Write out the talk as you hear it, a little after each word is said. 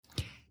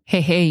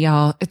Hey,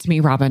 y'all. It's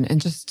me, Robyn.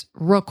 And just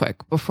real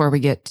quick before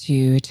we get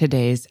to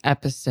today's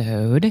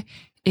episode,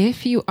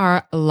 if you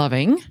are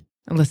loving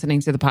listening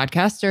to the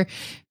podcast, or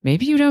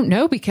maybe you don't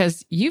know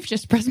because you've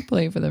just pressed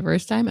play for the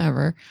first time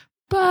ever,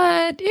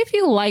 but if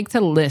you like to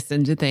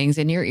listen to things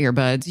in your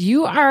earbuds,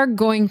 you are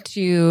going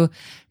to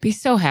be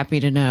so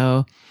happy to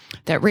know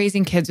that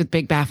Raising Kids with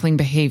Big Baffling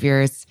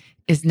Behaviors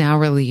is now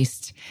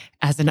released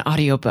as an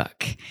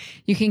audiobook.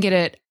 You can get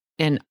it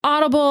in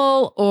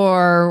Audible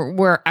or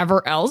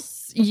wherever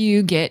else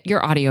you get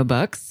your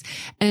audiobooks.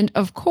 And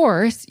of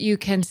course, you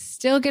can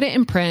still get it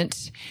in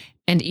print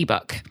and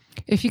ebook.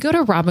 If you go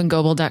to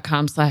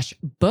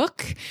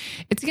robyngobbel.com/book,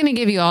 it's going to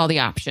give you all the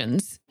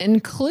options,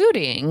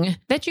 including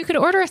that you could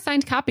order a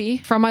signed copy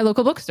from my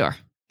local bookstore.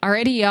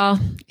 Alrighty, y'all.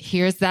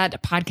 Here's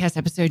that podcast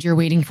episode you're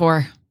waiting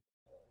for.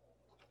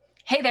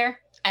 Hey there,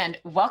 and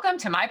welcome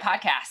to my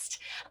podcast.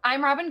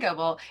 I'm Robyn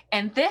Gobbel,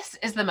 and this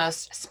is the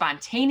most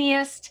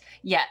spontaneous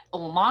yet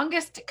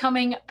longest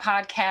coming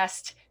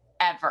podcast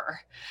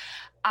ever.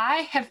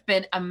 I have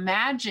been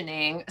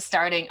imagining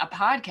starting a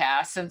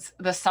podcast since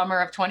the summer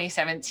of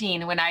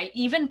 2017, when I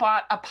even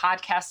bought a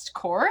podcast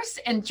course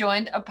and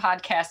joined a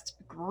podcast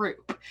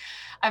group.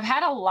 I've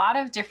had a lot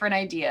of different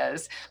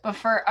ideas, but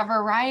for a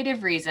variety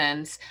of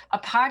reasons, a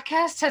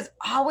podcast has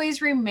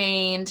always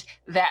remained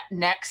that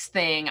next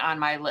thing on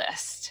my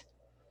list.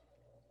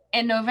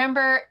 In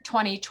November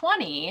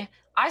 2020,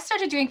 I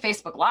started doing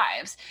Facebook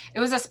Lives. It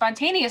was a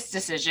spontaneous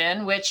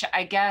decision, which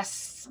I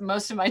guess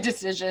most of my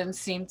decisions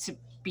seem to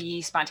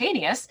be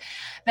spontaneous,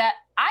 that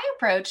I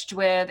approached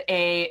with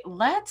a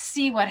let's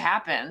see what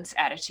happens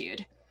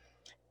attitude.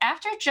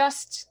 After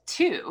just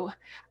 2,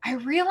 I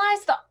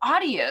realized the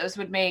audios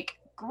would make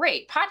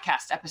great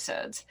podcast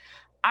episodes.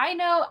 I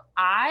know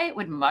I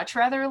would much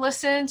rather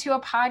listen to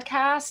a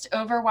podcast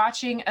over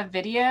watching a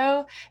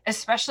video,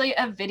 especially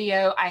a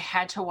video I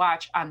had to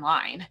watch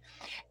online.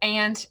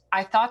 And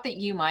I thought that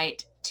you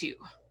might too.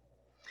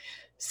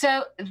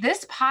 So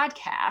this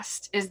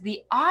podcast is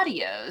the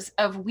audios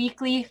of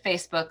weekly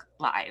Facebook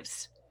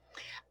Lives.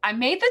 I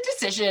made the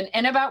decision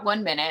in about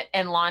 1 minute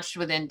and launched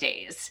within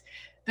days.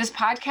 This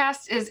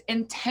podcast is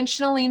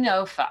intentionally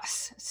no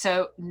fuss.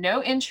 So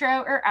no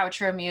intro or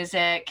outro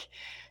music,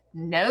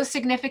 no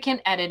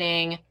significant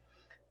editing.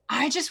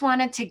 I just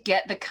wanted to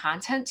get the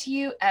content to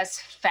you as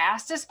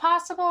fast as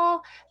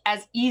possible,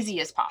 as easy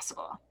as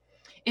possible.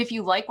 If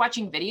you like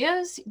watching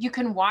videos, you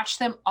can watch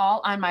them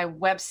all on my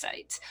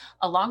website,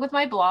 along with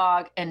my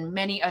blog and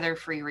many other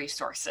free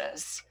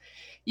resources.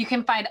 You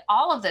can find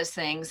all of those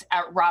things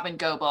at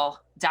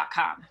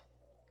robyngobbel.com.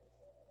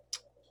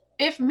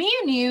 If me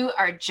and you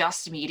are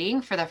just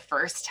meeting for the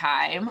first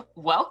time,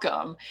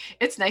 welcome.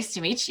 It's nice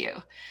to meet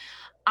you.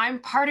 I'm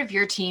part of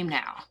your team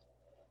now.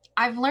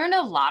 I've learned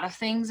a lot of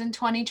things in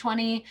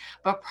 2020,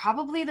 but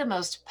probably the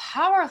most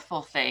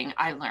powerful thing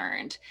I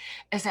learned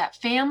is that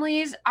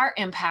families are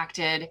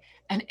impacted,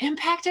 and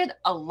impacted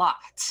a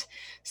lot,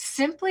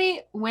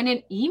 simply when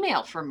an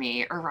email from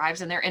me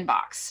arrives in their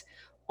inbox,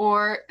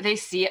 or they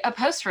see a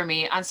post from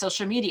me on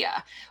social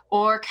media,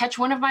 or catch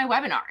one of my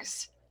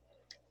webinars.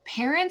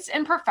 Parents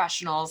and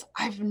professionals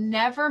I've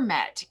never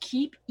met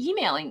keep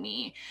emailing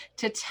me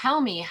to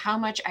tell me how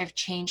much I've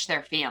changed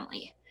their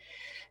family.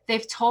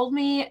 They've told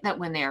me that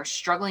when they are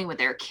struggling with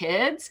their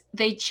kids,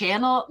 they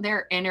channel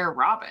their inner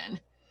Robyn.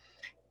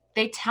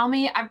 They tell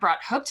me I've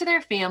brought hope to their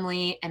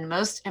family, and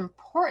most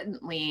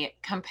importantly,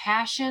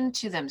 compassion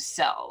to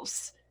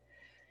themselves.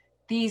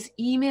 These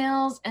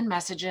emails and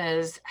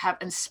messages have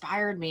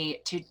inspired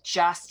me to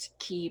just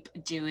keep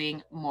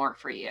doing more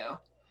for you.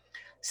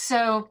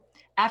 So,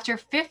 after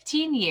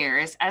 15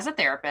 years as a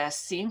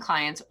therapist, seeing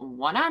clients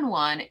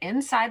one-on-one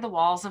inside the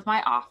walls of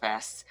my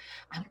office,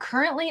 I'm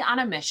currently on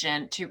a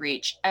mission to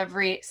reach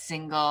every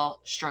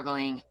single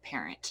struggling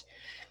parent.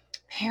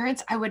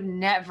 Parents I would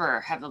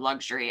never have the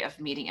luxury of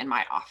meeting in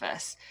my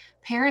office.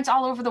 Parents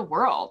all over the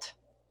world.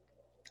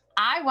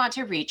 I want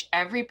to reach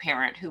every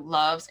parent who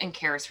loves and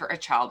cares for a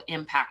child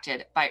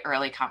impacted by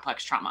early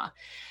complex trauma.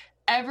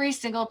 Every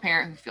single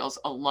parent who feels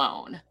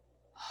alone,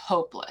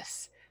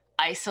 hopeless,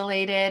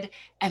 isolated,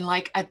 and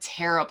like a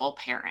terrible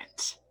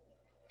parent.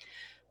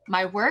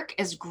 My work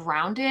is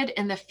grounded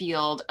in the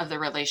field of the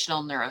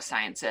relational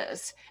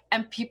neurosciences,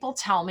 and people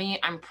tell me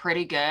I'm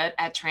pretty good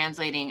at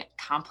translating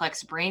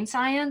complex brain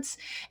science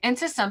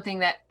into something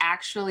that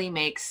actually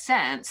makes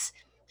sense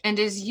and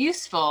is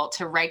useful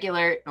to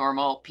regular,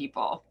 normal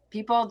people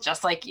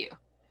just like you.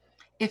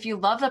 If you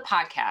love the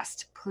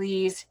podcast,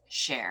 please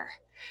share.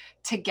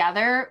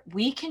 Together,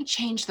 we can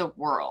change the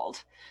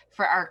world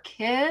for our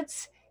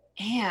kids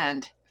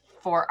and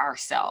for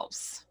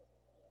ourselves.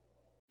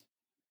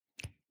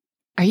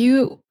 Are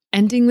you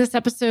ending this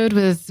episode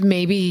with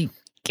maybe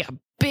a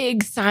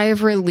big sigh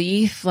of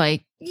relief?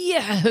 Like,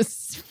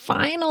 yes,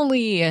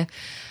 finally,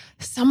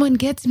 someone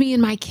gets me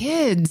and my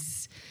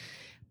kids.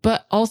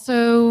 But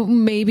also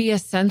maybe a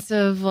sense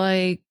of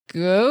like,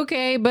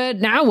 okay, but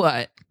now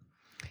what?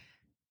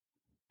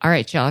 All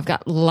right, y'all, I've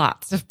got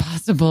lots of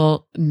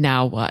possible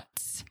now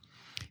whats.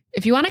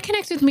 If you want to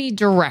connect with me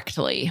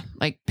directly,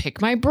 like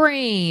pick my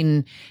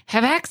brain,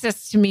 have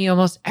access to me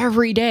almost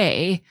every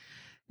day,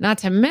 not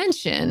to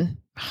mention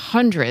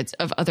hundreds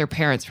of other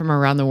parents from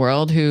around the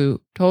world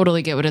who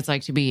totally get what it's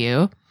like to be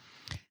you,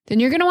 then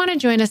you're going to want to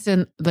join us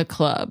in the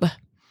club.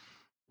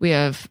 We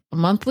have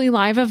monthly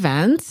live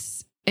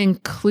events,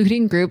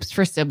 including groups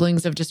for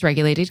siblings of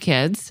dysregulated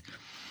kids,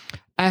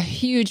 a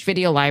huge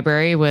video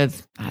library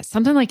with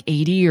something like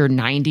 80 or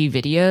 90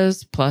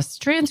 videos, plus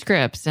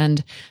transcripts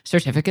and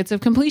certificates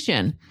of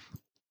completion.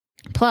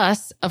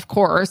 Plus, of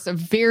course, a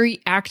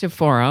very active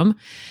forum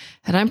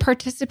that I'm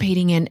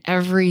participating in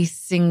every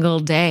single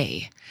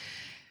day.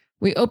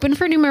 We open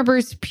for new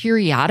members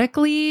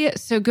periodically,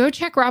 so go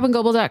check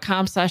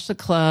robyngobbel.com/the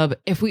club.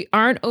 If we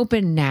aren't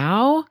open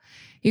now,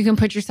 you can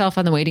put yourself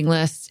on the waiting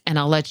list and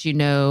I'll let you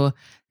know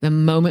the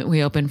moment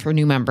we open for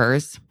new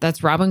members. That's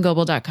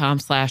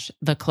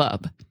robyngobbel.com/the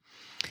club.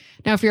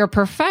 Now, if you're a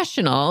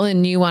professional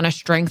and you want to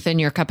strengthen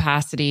your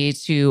capacity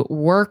to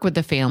work with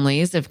the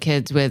families of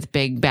kids with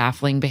big,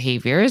 baffling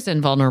behaviors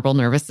and vulnerable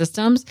nervous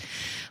systems,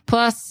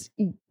 plus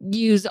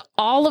use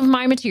all of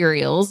my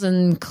materials,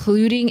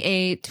 including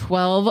a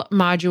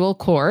 12-module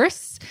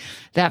course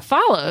that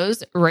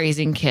follows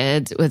raising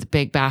kids with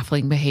big,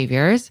 baffling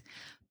behaviors,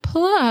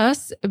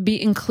 plus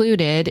be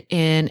included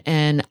in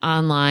an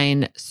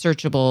online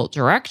searchable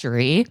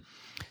directory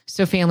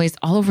so families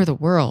all over the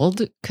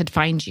world could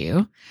find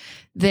you,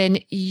 then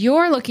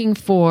you're looking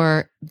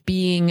for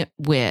Being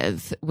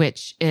With,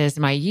 which is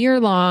my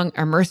year-long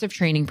immersive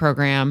training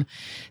program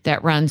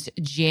that runs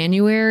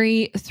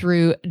January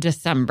through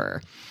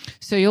December.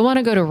 So you'll want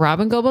to go to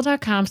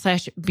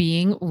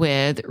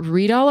robyngobbel.com/beingwith,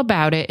 read all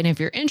about it. And if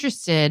you're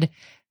interested,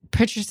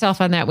 put yourself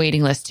on that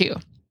waiting list too.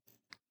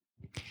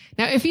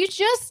 Now, if you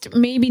just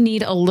maybe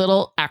need a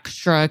little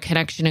extra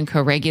connection and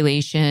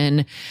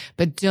co-regulation,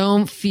 but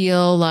don't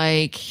feel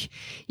like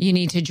you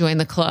need to join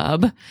the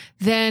club,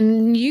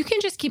 then you can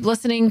just keep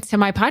listening to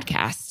my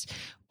podcast.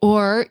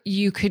 Or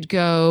you could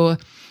go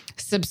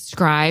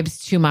subscribe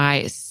to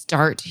my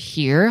Start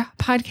Here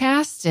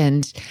podcast,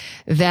 and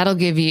that'll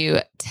give you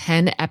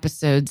 10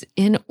 episodes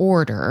in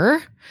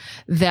order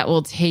that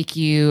will take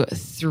you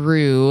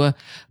through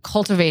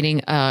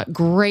cultivating a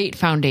great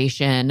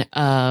foundation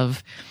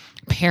of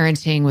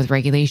parenting with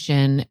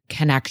regulation,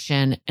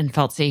 connection, and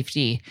felt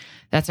safety.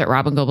 That's at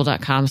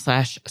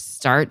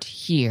robyngobbel.com/start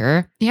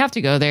here. You have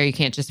to go there. You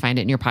can't just find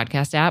it in your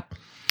podcast app.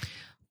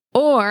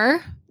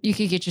 Or you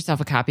could get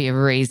yourself a copy of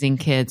Raising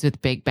Kids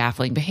with Big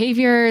Baffling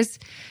Behaviors,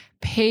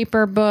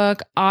 paper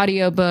book,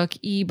 audiobook,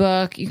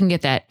 ebook. You can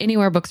get that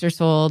anywhere books are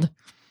sold.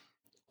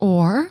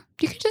 Or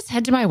you can just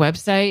head to my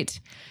website,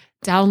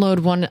 download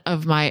one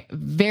of my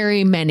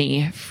very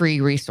many free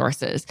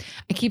resources.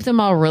 I keep them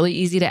all really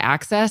easy to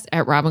access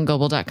at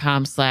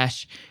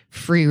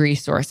robyngobbel.com/free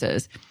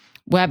resources.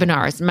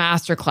 Webinars,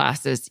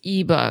 masterclasses,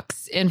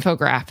 ebooks,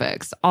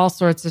 infographics, all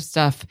sorts of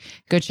stuff.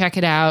 Go check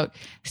it out.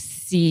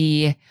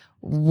 See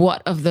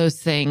what of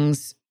those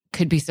things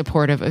could be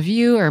supportive of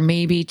you or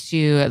maybe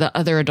to the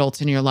other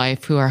adults in your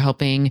life who are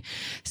helping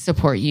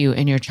support you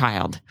and your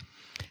child.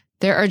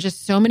 There are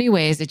just so many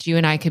ways that you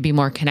and I could be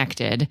more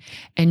connected,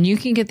 and you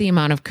can get the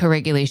amount of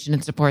co-regulation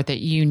and support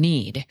that you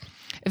need.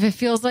 If it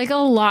feels like a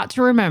lot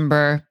to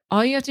remember,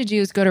 all you have to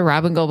do is go to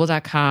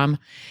robyngobbel.com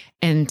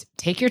and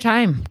take your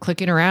time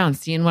clicking around,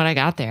 seeing what I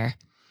got there.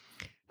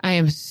 I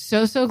am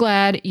so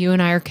glad you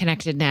and I are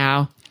connected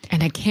now,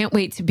 and I can't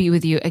wait to be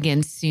with you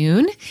again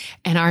soon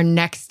in our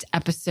next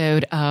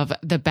episode of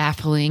the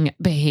Baffling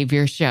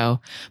Behavior Show.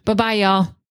 Bye-bye, y'all.